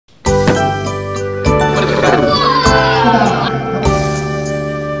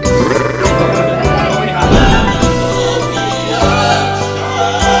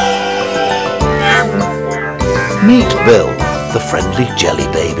lovely jelly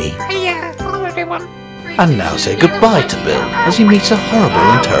baby. Hiya, hello everyone. And now say goodbye to Bill as he meets a horrible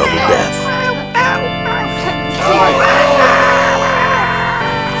and terrible death.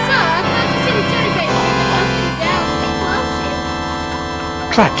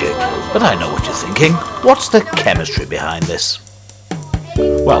 Tragic, but I know what you're thinking. What's the chemistry behind this?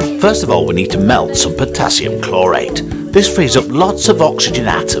 Well, first of all we need to melt some potassium chlorate. This frees up lots of oxygen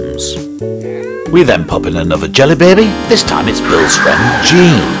atoms. We then pop in another jelly baby, this time it's Bill's friend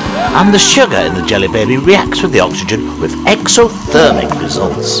Jean. And the sugar in the jelly baby reacts with the oxygen with exothermic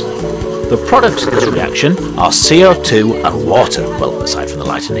results. The products of this reaction are CO2 and water, well aside from the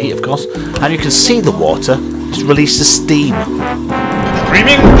light and heat of course, and you can see the water is released as steam.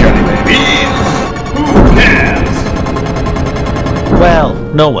 Screaming jelly babies! Who cares? Well,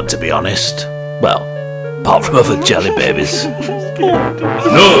 no one to be honest. Well, apart from other jelly babies.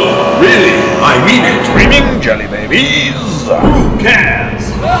 No, really, I mean it. Screaming jelly babies! Who cares?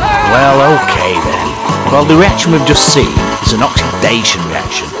 Well, okay then. Well, the reaction we've just seen is an oxidation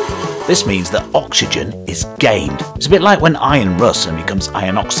reaction. This means that oxygen is gained. It's a bit like when iron rusts and becomes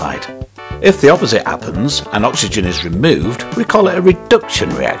iron oxide. If the opposite happens and oxygen is removed, we call it a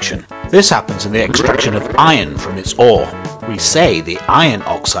reduction reaction. This happens in the extraction of iron from its ore. We say the iron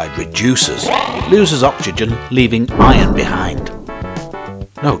oxide reduces. It loses oxygen, leaving iron behind.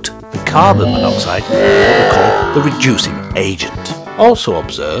 Note, the carbon monoxide is what we call the reducing agent. Also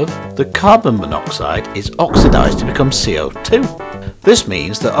observe, the carbon monoxide is oxidized to become CO2. This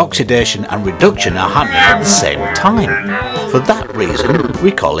means that oxidation and reduction are happening at the same time. For that reason,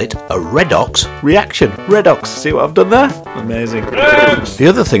 we call it a redox reaction. Redox, see what I've done there? Amazing. The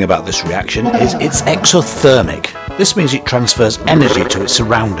other thing about this reaction is it's exothermic. This means it transfers energy to its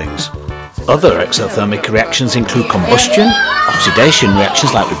surroundings. Other exothermic reactions include combustion, oxidation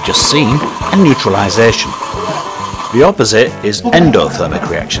reactions like we've just seen, and neutralisation. The opposite is endothermic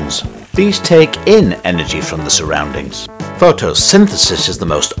reactions. These take in energy from the surroundings. Photosynthesis is the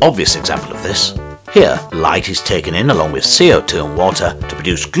most obvious example of this. Here, light is taken in along with CO2 and water to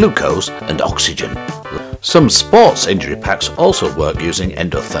produce glucose and oxygen. Some sports injury packs also work using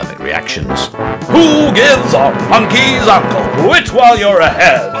endothermic reactions. Who gives a monkey's uncle? Quit while you're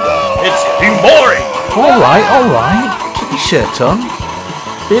ahead. It's getting boring. Alright. Keep your shirt on.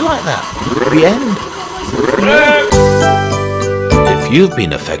 Be like that. The end. If you've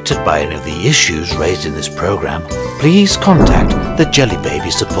been affected by any of the issues raised in this program, please contact the Jelly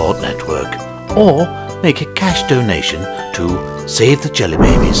Baby Support Network or make a cash donation to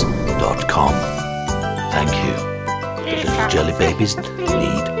SaveTheJellybabies.com. Thank you. The little jelly babies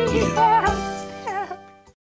need you.